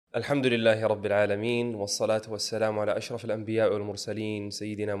الحمد لله رب العالمين والصلاة والسلام على أشرف الأنبياء والمرسلين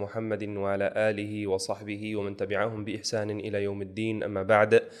سيدنا محمد وعلى آله وصحبه ومن تبعهم بإحسان إلى يوم الدين. أما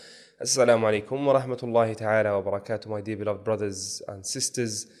بعد, Assalamu alaikum wa rahmatullahi ta'ala wa barakatuh, my dear beloved brothers and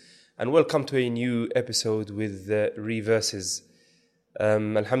sisters, and welcome to a new episode with reverses.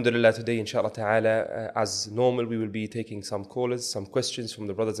 Alhamdulillah, today inshallah ta'ala, as normal, we will be taking some callers, some questions from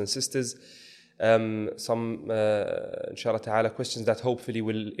the brothers and sisters. Inshallah ta'ala, questions that hopefully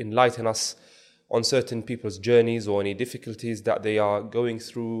will enlighten us on certain people's journeys or any difficulties that they are going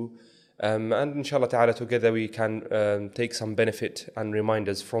through, and inshallah ta'ala together we can take some benefit and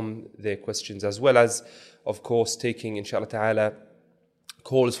reminders from their questions, as well as of course taking inshallah ta'ala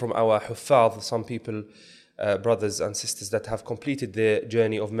calls from our huffaz, some people, brothers and sisters that have completed their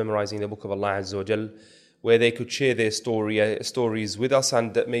journey of memorizing the book of Allah Azza wa Jal, where they could share their stories with us,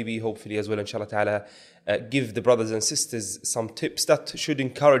 and maybe hopefully as well inshallah ta'ala give the brothers and sisters some tips that should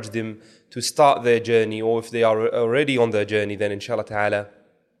encourage them to start their journey, or if they are already on their journey, then inshallah ta'ala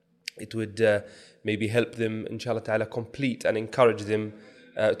it would maybe help them inshallah ta'ala complete and encourage them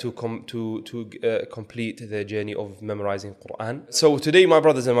to complete their journey of memorizing Quran. So today, my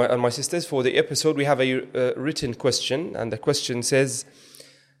brothers and my sisters, for the episode we have a written question, and the question says,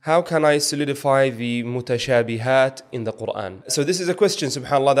 how can I solidify the mutashabihat in the Quran? So this is a question,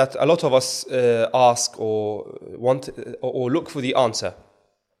 subhanAllah, that a lot of us ask or want or look for the answer.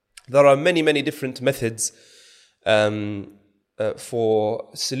 There are many different methods for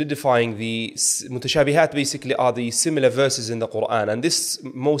solidifying the mutashabihat. Basically are the similar verses in the Quran, and this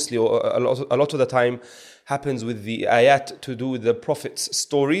mostly or a lot of the time happens with the ayat to do with the Prophet's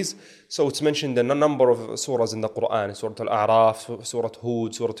stories. So it's mentioned in a number of surahs in the Quran, Surah Al-A'raf, Surah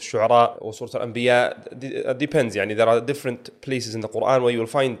Hud, Surah Al-Shu'ara, or Surah Al-Anbiya. It depends, there are different places in the Quran where you will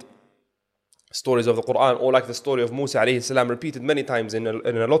find stories of the Quran, or like the story of Musa alayhi salam repeated many times in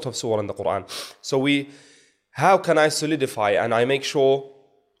a lot of surah in the Quran. So how can I solidify and I make sure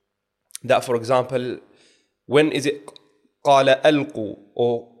that, for example, when is it قَالَ أَلْقُوا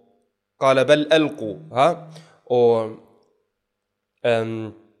or قَالَ بَلْ أَلْقُوا, or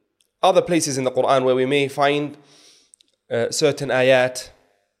other places in the Quran where we may find certain ayat,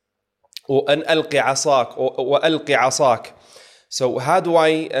 or an alqi asak or alqi asak. So how do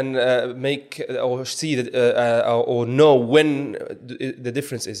I make or see or know when the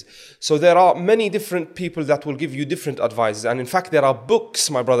difference is? So there are many different people that will give you different advices, and in fact there are books,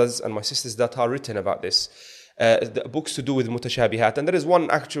 my brothers and my sisters, that are written about this, books to do with mutashabihat. And there is one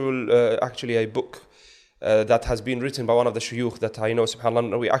actually a book that has been written by one of the shuyukh that I know,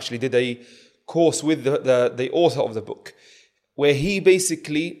 subhanAllah. We actually did a course with the author of the book, where he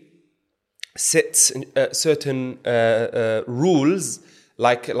basically sets certain rules,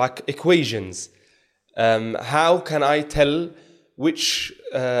 like equations. How can I tell which?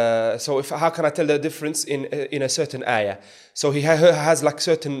 How can I tell the difference in a certain ayah? So he has like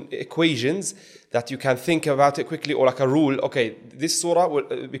certain equations that you can think about it quickly, or like a rule. Okay, this surah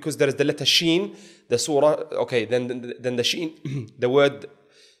because there is the letter sheen, the surah. Okay, then the sheen, the word,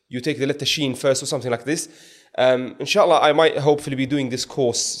 you take the letter sheen first, or something like this. Inshallah, I might hopefully be doing this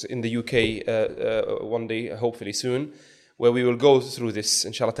course in the UK one day, hopefully soon, where we will go through this,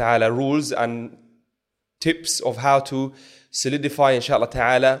 inshallah ta'ala, rules and tips of how to solidify, inshallah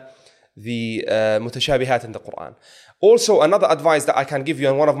ta'ala, the mutashabihat in the Quran. Also, another advice that I can give you,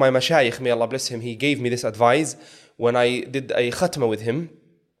 and one of my mashayikh, may Allah bless him, he gave me this advice when I did a khatma with him.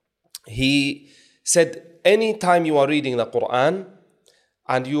 He said, anytime you are reading the Quran,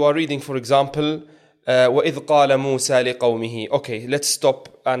 and you are reading, for example, وَإِذْ قَالَ مُوسَى لِقَوْمِهِ. Okay, let's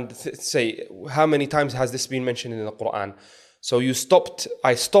stop and say, how many times has this been mentioned in the Quran? So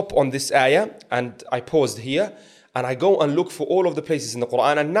I stop on this ayah, and I paused here, and I go and look for all of the places in the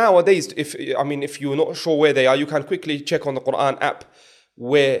Quran. And nowadays, if you're not sure where they are, you can quickly check on the Quran app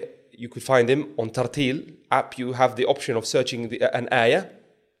where you could find them. On Tartil app, you have the option of searching an ayah.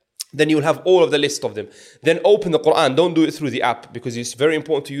 Then you'll have all of the list of them. Then open the Quran. Don't do it through the app, because it's very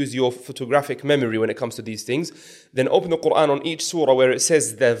important to use your photographic memory when it comes to these things. Then open the Quran on each surah where it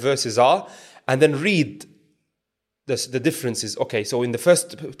says the verses are, and then read the differences. Okay, so in the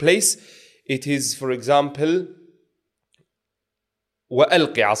first place, it is, for example,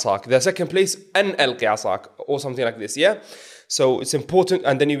 وَأَلْقِ عَصَاكَ. The second place, أَنْ أَلْقِ عَصَاكَ, or something like this, yeah? So it's important,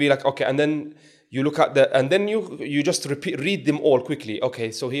 and then you be like, okay, and then you look at and then you just read them all quickly.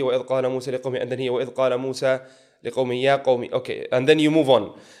 Okay, so here وَإِذْ قَالَ مُوسَى لِقَوْمِهِ, and then here وَإِذْ قَالَ مُوسَى لِقَوْمِهِ يَا قَوْمِ. Okay, and then you move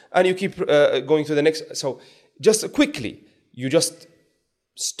on, and you keep going to the next. So just quickly, you just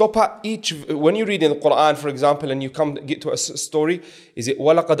stop at each, when you read in the Quran, for example, and you get to a story, is it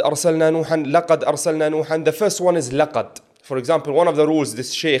وَلَقَدْ أَرْسَلْنَا نُوحًا, لَقَدْ أَرْسَلْنَا نُوحًا? The first one is لَقَدْ. For example, one of the rules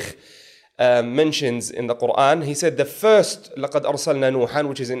this Shaykh mentions in the Quran, he said the first لَقَدْ أَرْسَلْنَا نُوحًا,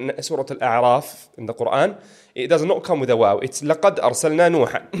 which is in Surah Al-A'raf in the Quran, it does not come with a wow. It's لَقَدْ أَرْسَلْنَا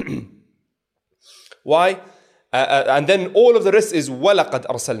نُوحًا. Why? And then all of the rest is وَلَقَدْ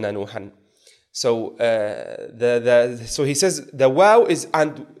أَرْسَلْنَا نُوحًا. So so he says the wow is,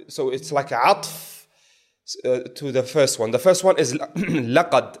 and so it's like a atf to the first one. The first one is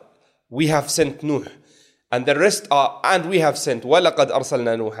لَقَدْ, we have sent Nuh. And the rest are, and we have sent, وَلَقَدْ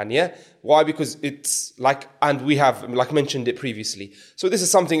أَرْسَلْنَا نُوحًا. Yeah? Why? Because it's like, and we have, like mentioned it previously. So this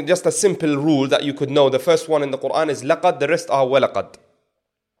is something, just a simple rule that you could know. The first one in the Quran is لَقَدْ, the rest are وَلَقَدْ.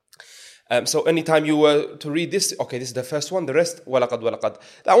 So anytime you were to read this, okay, this is the first one, the rest, وَلَقَدْ وَلَقَدْ.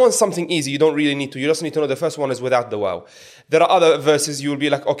 That one's something easy, you don't really need to. You just need to know the first one is without the wow. There are other verses you will be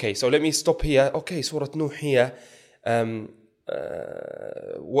like, okay, so let me stop here. Okay, Surah Nuh here.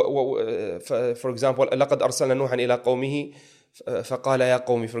 For example, لقد أرسلنا نوحا إلى قومه فقال يا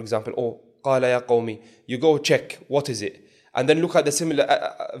قومي, for example, or قال يا قومي. You go check, what is it? And then look at the similar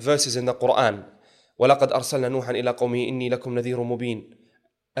verses in the Quran. ولقد أرسلنا نوحا إلى قومه إني لكم نذير مبين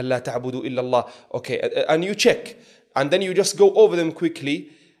ألا تعبدوا إلا الله. Okay, and you check, and then you just go over them quickly.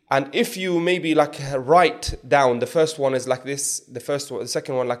 And if you maybe like write down, the first one is like this, the first one, the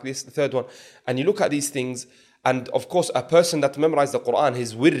second one like this, the third one, and you look at these things. And of course, a person that memorized the Quran,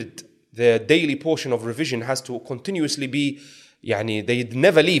 his wird, the daily portion of revision has to continuously be, they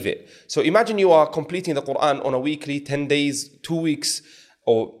never leave it. So imagine you are completing the Quran on a weekly, 10 days, 2 weeks,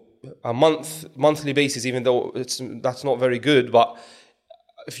 or a monthly basis, even though that's not very good. But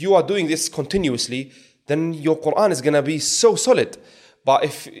if you are doing this continuously, then your Quran is going to be so solid. But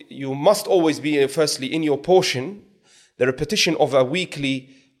if you must always be, firstly, in your portion, the repetition of a weekly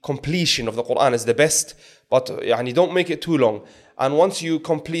completion of the Quran is the best. But don't make it too long. And once you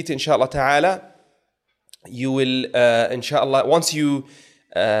complete, inshallah ta'ala, you will, inshallah, once you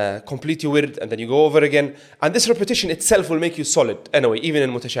complete your wird and then you go over again. And this repetition itself will make you solid anyway, even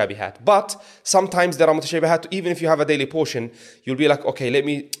in mutashabihat. But sometimes there are mutashabihat, even if you have a daily portion, you'll be like,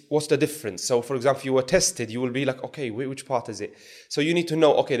 okay, what's the difference? So for example, if you were tested, you will be like, okay, which part is it? So you need to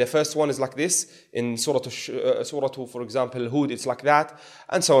know, okay, the first one is like this. In Surah, for example, Hud, it's like that.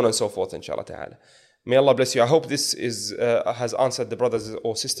 And so on and so forth, inshallah ta'ala. May Allah bless you. I hope this has answered the brothers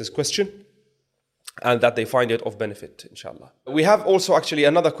or sisters' question, and that they find it of benefit, inshallah. We have also actually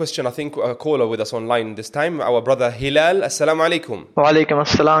another question, I think, a caller with us online this time, our brother Hilal. Assalamu alaikum. وعليكم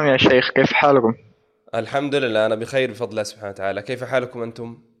السلام يا شيخ, كيف حالكم؟ الحمد لله أنا بخير بفضل الله سبحانه وتعالى. كيف حالكم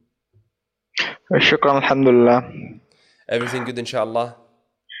أنتم؟ شكرا الحمد لله. Everything good, inshallah?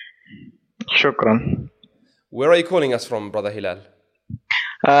 شكرا. Where are you calling us from, brother Hilal?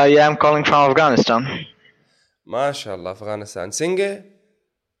 Yeah, I'm calling from Afghanistan. MashaAllah, Afghanistan. Singe?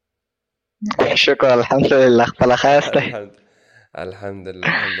 شكرا الحمد لله. خلاص. Alhamdulillah.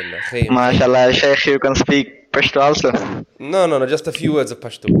 MashaAllah, Sheikh, you can speak Pashto also? No, just a few words of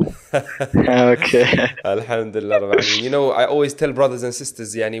Pashto. Okay. Alhamdulillah. You know, I always tell brothers and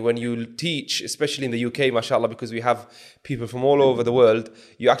sisters, when you teach, especially in the UK, mashallah, because we have people from all over the world,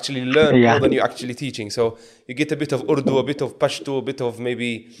 you actually learn more than you're actually teaching. So you get a bit of Urdu, a bit of Pashto, a bit of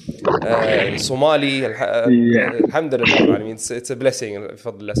maybe Somali. Alhamdulillah. I mean, it's a blessing.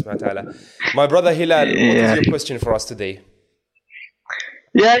 My brother Hilal, what is your question for us today?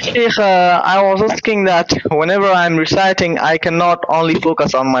 Yeah, Sheikh, I was asking that whenever I'm reciting, I cannot only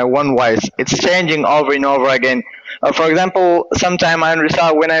focus on my one voice. It's changing over and over again. For example, sometime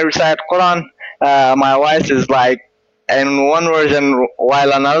when I recite Quran, my voice is like in one version,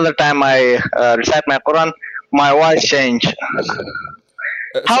 while another time I recite my Quran, my voice change.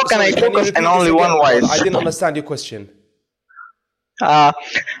 How can I focus on only one voice? I didn't understand your question. I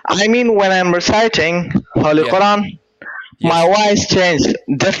mean, when I'm reciting Holy Quran, my voice changes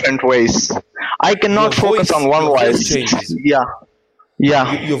different ways. I cannot focus on one voice. Changes. Yeah.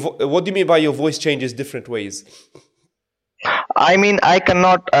 What do you mean by your voice changes different ways? I mean, I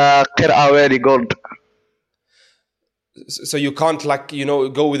cannot qira'ah very good. So you can't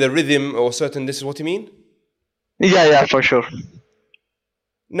go with a rhythm or certain, this is what you mean? Yeah, for sure.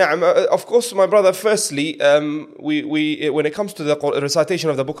 Na'am, of course, my brother, firstly, we when it comes to the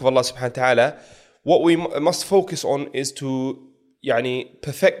recitation of the Book of Allah subhanahu wa ta'ala, what we must focus on is to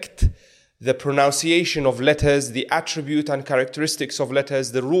perfect the pronunciation of letters, the attribute and characteristics of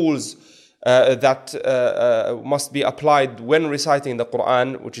letters, the rules that must be applied when reciting the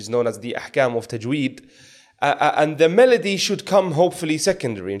Quran, which is known as the ahkam of tajweed. And the melody should come hopefully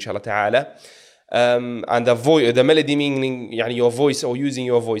secondary, inshallah ta'ala. And the melody meaning your voice, or using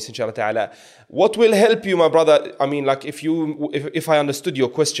your voice, inshallah ta'ala. What will help you, my brother, I mean, if I understood your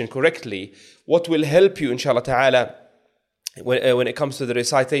question correctly, what will help you, inshallah ta'ala, when it comes to the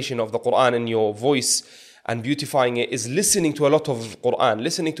recitation of the Quran in your voice and beautifying it, is listening to a lot of Quran,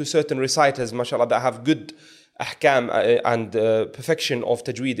 listening to certain reciters, mashallah, that have good ahkam and perfection of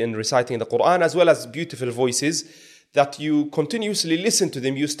tajweed in reciting the Quran, as well as beautiful voices, that you continuously listen to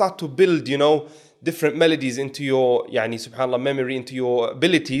them. You start to build, different melodies into your, subhanallah, memory, into your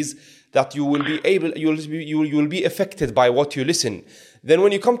abilities, that you will be able, you will be affected by what you listen. Then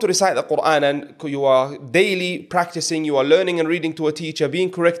when you come to recite the Quran and you are daily practicing, you are learning and reading to a teacher, being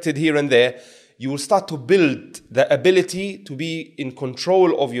corrected here and there, you will start to build the ability to be in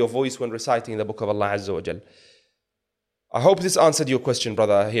control of your voice when reciting the book of Allah Azza wa Jal. I hope this answered your question,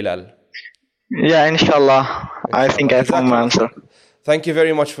 brother Hilal. Yeah, inshallah. I think I found my answer. Thank you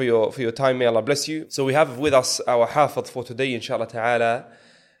very much for your time. May Allah bless you. So we have with us our Hafidh for today, inshallah ta'ala,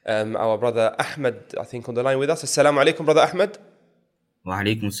 our brother Ahmed, I think, on the line with us. Assalamu alaikum, brother Ahmed. Wa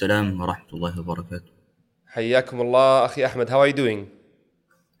alaikum assalam wa rahmatullahi wa barakatuh. Hayyakum Allah, Akhi Ahmed. How are you doing?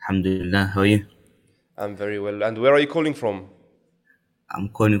 Alhamdulillah, how are you? I'm very well. And where are you calling from? I'm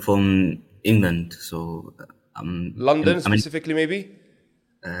calling from England, so London specifically, maybe?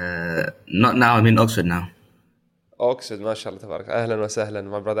 Not now, I'm in Oxford now. Oxford, mashallah, tabarak. Ahlan wa sahlan,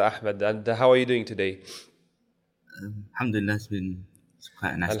 my brother Ahmed. And how are you doing today? Alhamdulillah, it's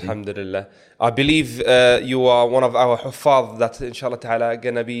quite a nice day. Alhamdulillah. I believe you are one of our huffaz that, inshallah ta'ala,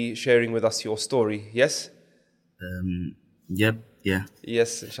 gonna be sharing with us your story, yes? Yep, yeah.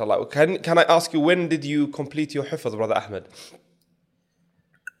 Yes, inshallah. Can I ask you, when did you complete your hifz, brother Ahmed?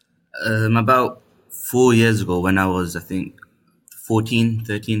 About 4 years ago, when I was, I think, 14,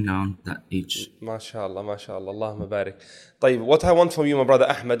 13, around that age. MashaAllah, MashaAllah, Allahumma barik. طيب, what I want from you, my brother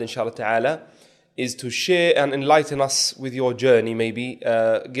Ahmed, inshallah ta'ala, is to share and enlighten us with your journey, maybe.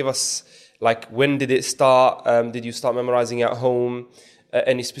 Give us, like, when did it start? Did you start memorizing at home?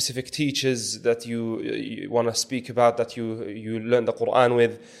 Any specific teachers that you want to speak about, that you learned the Quran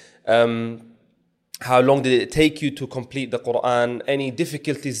with? How long did it take you to complete the Quran? Any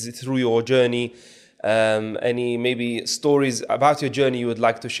difficulties through your journey? Any maybe stories about your journey you would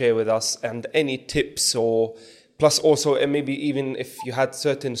like to share with us, and any tips, or plus also maybe even if you had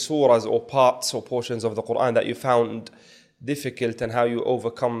certain surahs or parts or portions of the Quran that you found difficult and how you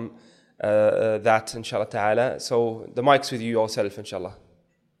overcome that, inshallah ta'ala. So the mic's with you yourself, inshallah.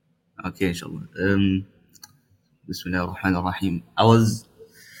 Okay, inshallah. Bismillah ar-Rahman ar-Rahim.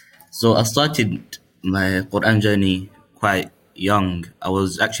 I started my Quran journey quite young. I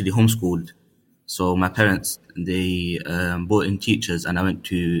was actually homeschooled. So my parents, they brought in teachers, and I went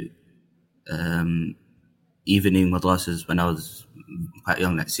to evening madrasas when I was quite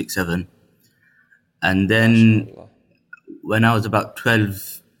young, like 6, 7. And then when I was about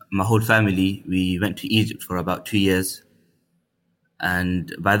 12, my whole family, we went to Egypt for about 2 years.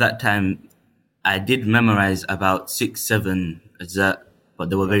 And by that time, I did memorize about 6, 7 ajza, but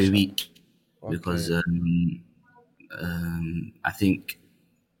they were very weak because I think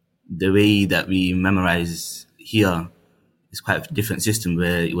the way that we memorize here is quite a different system,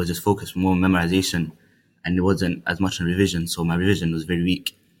 where it was just focused more on memorization and it wasn't as much on revision. So my revision was very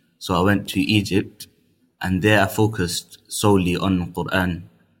weak. So I went to Egypt, and there I focused solely on Quran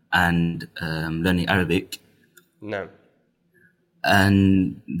and learning Arabic. No.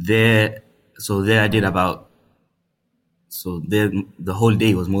 And there I did the whole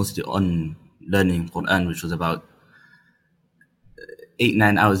day was mostly on learning Quran, which was about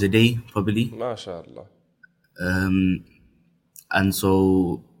 8-9 hours a day, probably. MashaAllah. And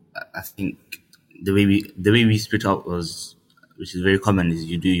so I think the way we split up was, which is very common, is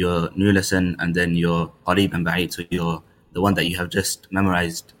you do your new lesson and then your Qareeb and Ba'id, so your the one that you have just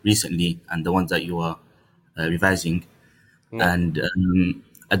memorized recently and the ones that you are revising. No. And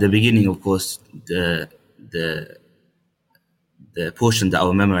at the beginning, of course, the portion that I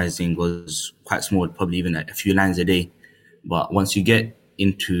was memorizing was quite small, probably even a few lines a day. But once you get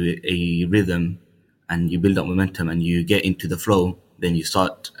into a rhythm and you build up momentum and you get into the flow, then you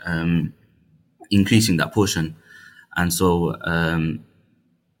start increasing that portion. And so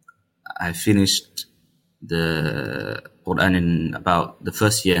I finished the Quran in about the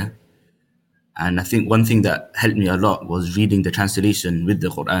first year. And I think one thing that helped me a lot was reading the translation with the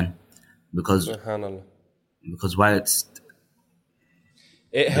Quran, because while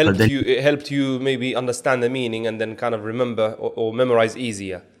it helped you maybe understand the meaning and then kind of remember or memorize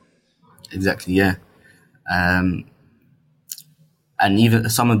easier. Exactly, yeah. And even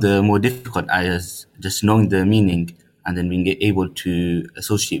some of the more difficult ayahs, just knowing the meaning and then being able to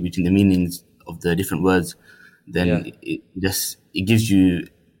associate between the meanings of the different words, then it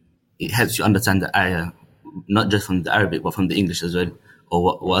helps you understand the ayah, not just from the Arabic but from the English as well,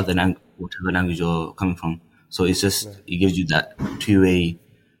 or whatever language you're coming from. So it's just, it gives you that two-way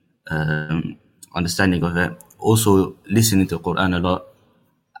understanding of it. Also, listening to Quran a lot.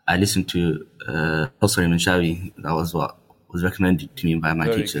 I listened to Hussein Manshawi. That was what was recommended to me by my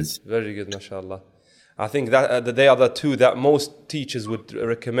teachers. Very good, mashallah. I think that they are the two that most teachers would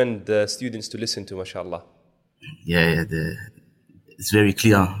recommend the students to listen to, mashallah. Yeah, it's very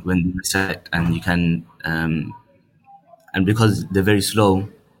clear when you recite, and you can, and because they're very slow,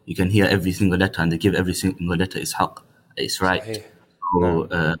 you can hear every single letter, and they give every single letter its haqq, its right. Sahih. So,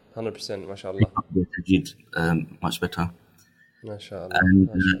 100%, mashallah. Much better. Mashallah.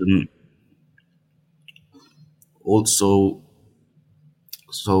 And also,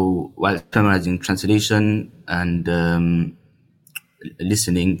 so while memorizing translation and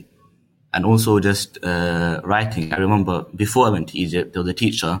listening, and also just writing. I remember before I went to Egypt, there was a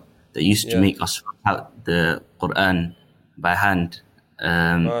teacher that used to make us write out the Quran by hand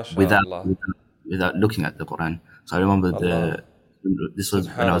without looking at the Quran. So I remember this was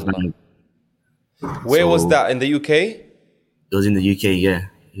when I was married. Where was that? In the UK? It was in the UK, yeah.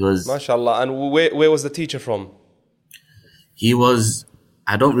 He was. MashaAllah. And where was the teacher from? He was,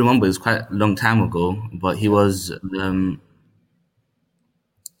 I don't remember, it was quite a long time ago, but he was,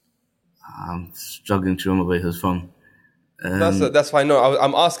 I'm struggling to remember where he was from. That's fine. No,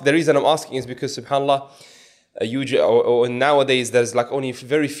 I'm asking. The reason I'm asking is because, subhanAllah, nowadays there's like only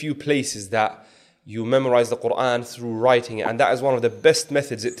very few places that you memorize the Quran through writing it, and that is one of the best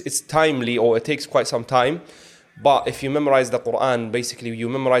methods. It's timely, or it takes quite some time. But if you memorize the Quran, basically you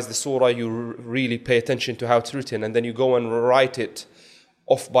memorize the surah, you really pay attention to how it's written, and then you go and write it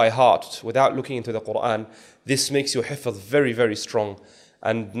off by heart without looking into the Quran. This makes your hifz very, very strong.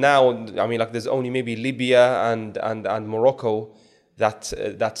 And now, I mean, like there's only maybe Libya and Morocco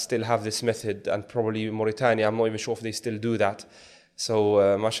that still have this method, and probably Mauritania. I'm not even sure if they still do that.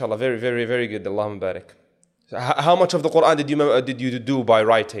 So, mashallah, very, very, very good. Allahumma barik. How much of the Quran did you do by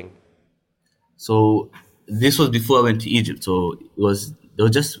writing? So this was before I went to Egypt. So there was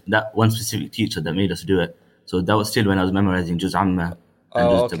just that one specific teacher that made us do it. So that was still when I was memorizing Juz Amma.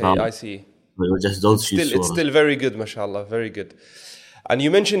 Oh, okay, I see. But it was just those few surahs. It's still very good, mashallah, very good. And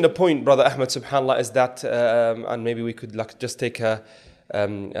you mentioned the point, Brother Ahmed, subhanAllah, is that, and maybe we could like just take a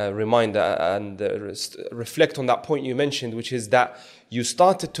reminder and reflect on that point you mentioned, which is that you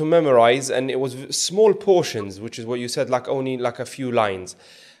started to memorize and it was small portions, which is what you said, like only like a few lines.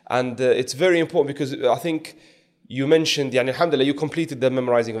 And it's very important because I think you mentioned, alhamdulillah, you completed the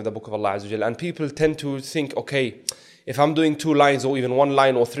memorizing of the Book of Allah Azza wa Jalla, and people tend to think, okay, if I'm doing 2 lines or even 1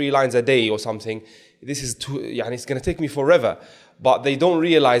 line or 3 lines a day or something, this is it's going to take me forever. But they don't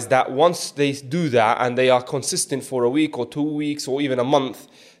realize that once they do that and they are consistent for a week or 2 weeks or even a month,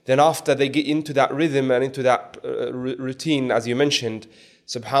 then after they get into that rhythm and into that routine, as you mentioned,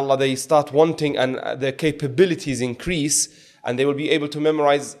 subhanAllah, they start wanting, and their capabilities increase, and they will be able to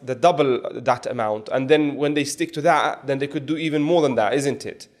memorize the double that amount. And then when they stick to that, then they could do even more than that, isn't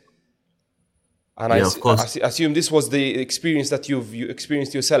it? And yeah, of course. I assume this was the experience that you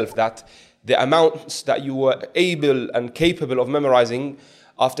experienced yourself, that the amounts that you were able and capable of memorizing,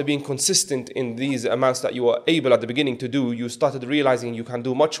 after being consistent in these amounts that you were able at the beginning to do, you started realizing you can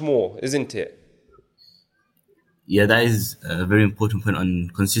do much more, isn't it? Yeah, that is a very important point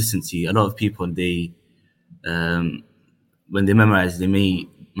on consistency. A lot of people, they, when they memorize, they may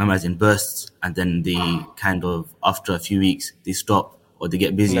memorize in bursts, and then they kind of, after a few weeks, they stop or they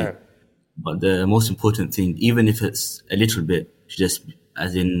get busy. No. But the most important thing, even if it's a little bit, just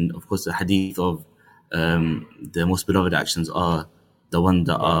as in, of course, the hadith of the most beloved actions are the ones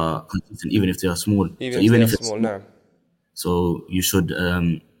that are consistent, even if they are small. Even if it's small, no. So you should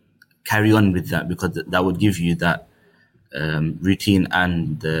carry on with that, because that would give you that routine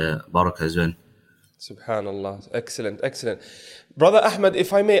and the barakah as well. Subhanallah. Excellent, excellent. Brother Ahmed,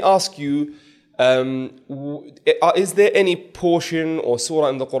 if I may ask you, is there any portion or surah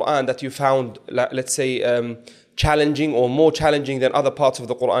in the Quran that you found, let's say, challenging or more challenging than other parts of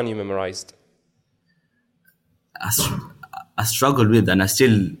the Quran you memorized? I struggled with, and it's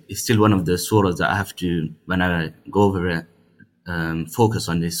still one of the surahs that I have to, when I go over it, focus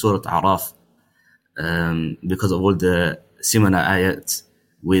on, the Surah Araf, because of all the similar ayats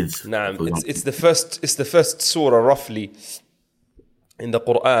with. It's the first surah roughly in the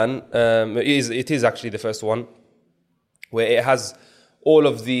Quran. It is actually the first one where it has all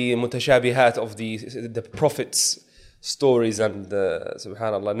of the mutashabihat of the prophets' stories, and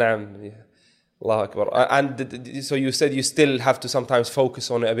subhanallah, na'am, Allah Akbar. And so you said you still have to sometimes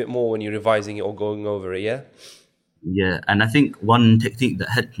focus on it a bit more when you're revising it or going over it, yeah? Yeah, and I think one technique that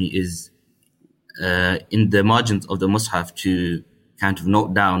helped me is in the margins of the Mus'haf to kind of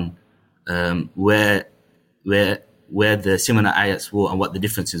note down where where the similar ayats were and what the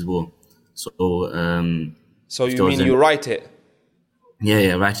differences were. So So you mean you write it?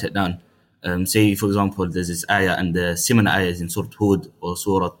 Yeah, write it down. Say, for example, there's this ayah and the similar ayahs in Surah Hud or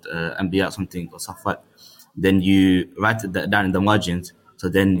Surah Anbiya something or Safat. Then you write that down in the margins. So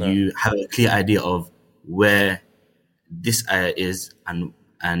then you have a clear idea of where this ayah is and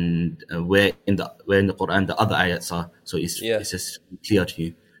where in the Quran the other ayats are. So it's just clear to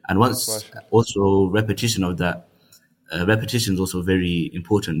you. And once also repetition of that, repetition is also very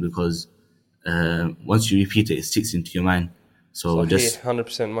important because once you repeat it, it sticks into your mind. So just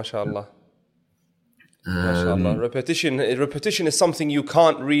 100%, mashallah. MashaAllah. Repetition is something you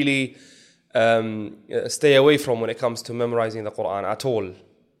can't really stay away from when it comes to memorizing the Quran at all.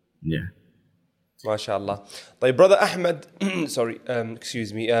 Yeah. MashaAllah. طيب, Brother Ahmed, sorry,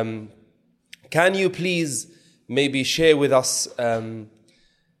 excuse me. Can you please maybe share with us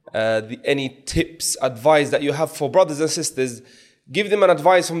any tips, advice that you have for brothers and sisters? Give them an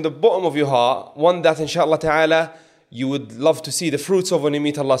advice from the bottom of your heart, one that inshallah ta'ala you would love to see the fruits of when you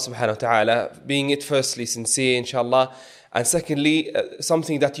meet Allah subhanahu wa ta'ala, being it firstly sincere inshallah, and secondly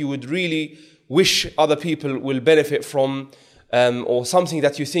something that you would really wish other people will benefit from, or something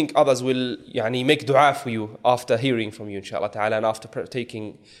that you think others will make dua for you after hearing from you inshallah ta'ala, and after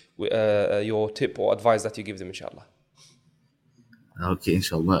taking your tip or advice that you give them inshallah. Okay,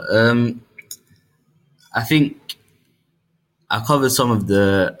 inshallah. I think I covered some of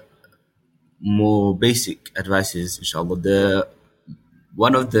the more basic advices, inshallah.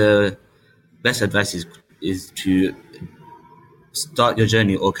 One of the best advices is to start your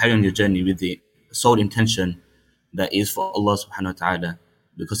journey or carry on your journey with the sole intention that is for Allah subhanahu wa ta'ala.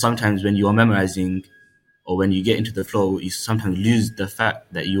 Because sometimes when you are memorizing or when you get into the flow, you sometimes lose the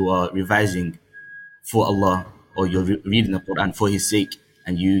fact that you are revising for Allah or you're reading the Quran for His sake,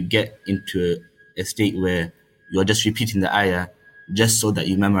 and you get into a state where you're just repeating the ayah just so that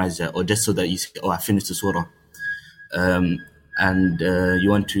you memorize it, or just so that you say, I finished the surah. And you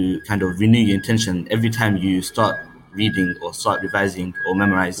want to kind of renew your intention every time you start reading or start revising or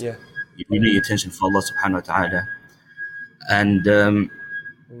memorize. You renew your intention for Allah subhanahu wa ta'ala. And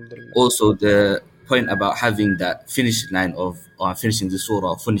also the point about having that finish line of finishing the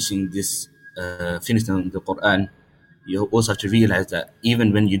surah, finishing the Quran, you also have to realize that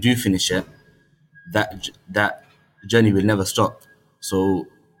even when you do finish it, that journey will never stop. So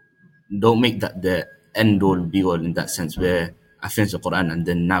don't make that the end all be all in that sense, where I finished the Quran and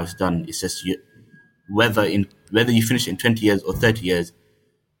then now it's done. It's just whether you finish it in 20 years or 30 years,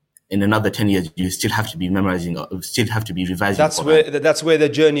 in another 10 years you still have to be memorizing, or still have to be revising. That's where the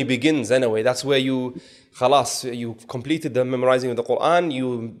journey begins anyway. That's where you've completed the memorizing of the Quran,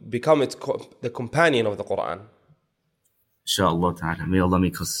 you become the companion of the Quran. Inshallah ta'ala. May Allah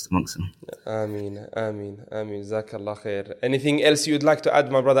make us amongst them. Ameen. Jazakallah khair. Anything else you'd like to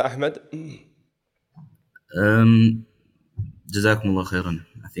add, my brother Ahmed? Jazakumullah khairan,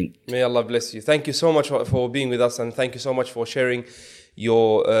 I think. May Allah bless you. Thank you so much for being with us, and thank you so much for sharing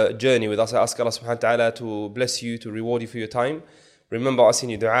your journey with us. I ask Allah subhanahu wa ta'ala to bless you, to reward you for your time. Remember us in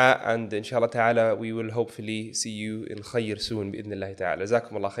your dua, and inshallah ta'ala we will hopefully see you in khair soon bi'idhnillah ta'ala.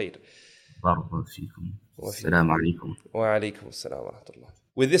 Jazakumullah khair. Barakallahu feekum. Assalamu alaikum. Wa alaikum assalam wa rahmatullah.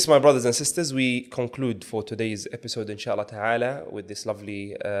 With this, my brothers and sisters, we conclude for today's episode, inshallah ta'ala, with this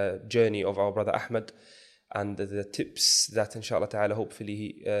lovely journey of our brother Ahmed and the tips that, inshallah ta'ala,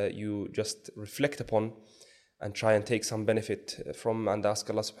 hopefully you just reflect upon and try and take some benefit from, and ask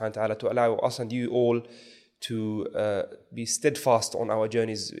Allah subhanahu wa ta'ala to allow us and you all to be steadfast on our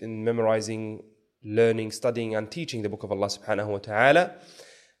journeys in memorizing, learning, studying and teaching the book of Allah subhanahu wa ta'ala,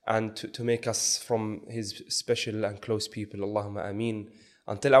 and to make us from His special and close people. Allahumma ameen.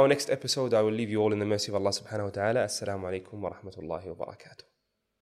 Until our next episode, I will leave you all in the mercy of Allah subhanahu wa ta'ala. Assalamu alaikum wa rahmatullahi wa barakatuh.